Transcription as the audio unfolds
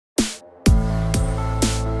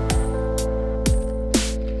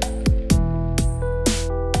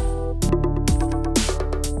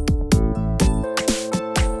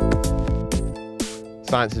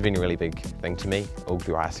Science has been a really big thing to me. All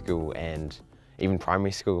through high school and even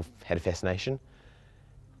primary school I've had a fascination.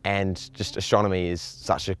 And just astronomy is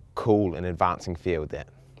such a cool and advancing field that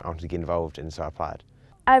I wanted to get involved in, so I applied.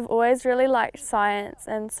 I've always really liked science,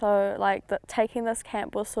 and so taking this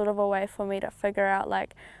camp was sort of a way for me to figure out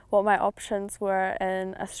what my options were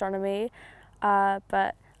in astronomy,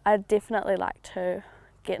 but I'd definitely like to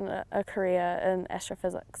get a career in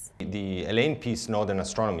astrophysics. The Elaine Snowden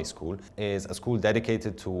Astronomy School is a school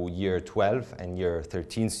dedicated to year 12 and year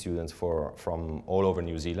 13 students from all over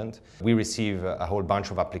New Zealand. We receive a whole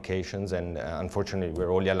bunch of applications, and unfortunately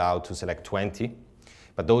we're only allowed to select 20.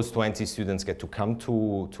 But those 20 students get to come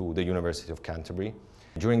to the University of Canterbury.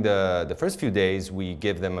 During the first few days, we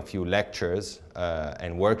give them a few lectures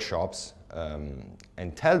and workshops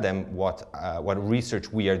and tell them what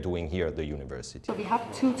research we are doing here at the university. So we have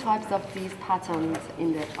two types of these patterns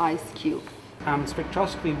in the ice cube.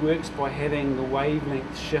 Spectroscopy works by having the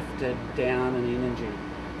wavelength shifted down in energy.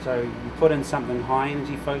 So you put in something high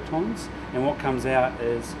energy photons, and what comes out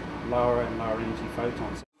is lower and lower energy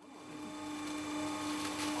photons.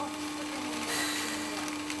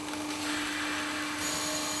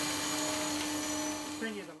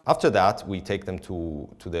 After that, we take them to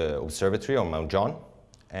the observatory on Mount John,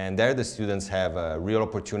 and there the students have a real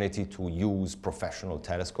opportunity to use professional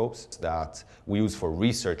telescopes that we use for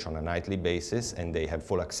research on a nightly basis, and they have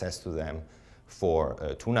full access to them for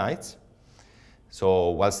 2 nights. So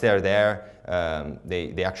whilst they're there,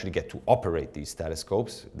 they actually get to operate these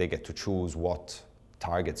telescopes. They get to choose what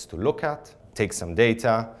targets to look at, take some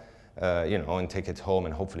data, and take it home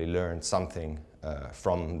and hopefully learn something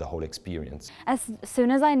from the whole experience. As soon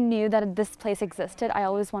as I knew that this place existed, I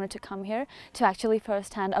always wanted to come here to actually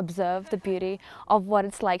firsthand observe the beauty of what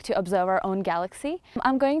it's like to observe our own galaxy.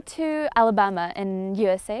 I'm going to Alabama in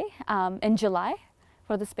USA in July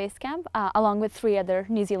for the space camp, along with 3 other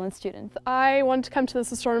New Zealand students. I wanted to come to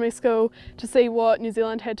this astronomy school to see what New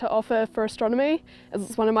Zealand had to offer for astronomy, as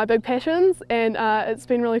it's one of my big passions, and it's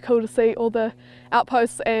been really cool to see all the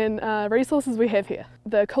outposts and resources we have here.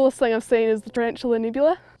 The coolest thing I've seen is the Tarantula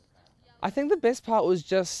Nebula. I think the best part was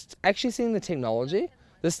just actually seeing the technology.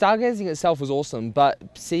 The stargazing itself was awesome, but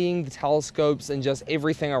seeing the telescopes and just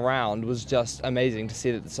everything around was just amazing to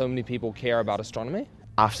see that so many people care about astronomy.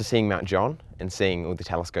 After seeing Mount John and seeing all the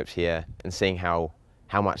telescopes here and seeing how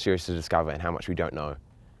much there is to discover and how much we don't know,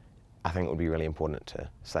 I think it would be really important to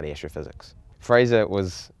study astrophysics. Fraser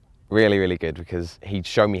was really, really good because he'd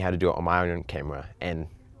show me how to do it on my own camera, and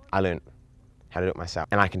I learned how to do it myself,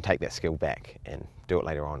 and I can take that skill back and do it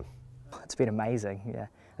later on. It's been amazing, yeah.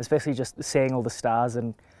 Especially just seeing all the stars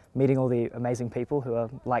and meeting all the amazing people who are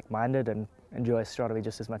like-minded and enjoy astronomy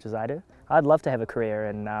just as much as I do. I'd love to have a career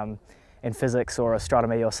in physics or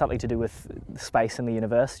astronomy or something to do with space and the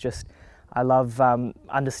universe. I love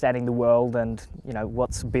understanding the world and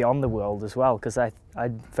what's beyond the world as well, because I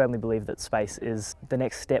firmly believe that space is the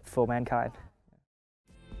next step for mankind.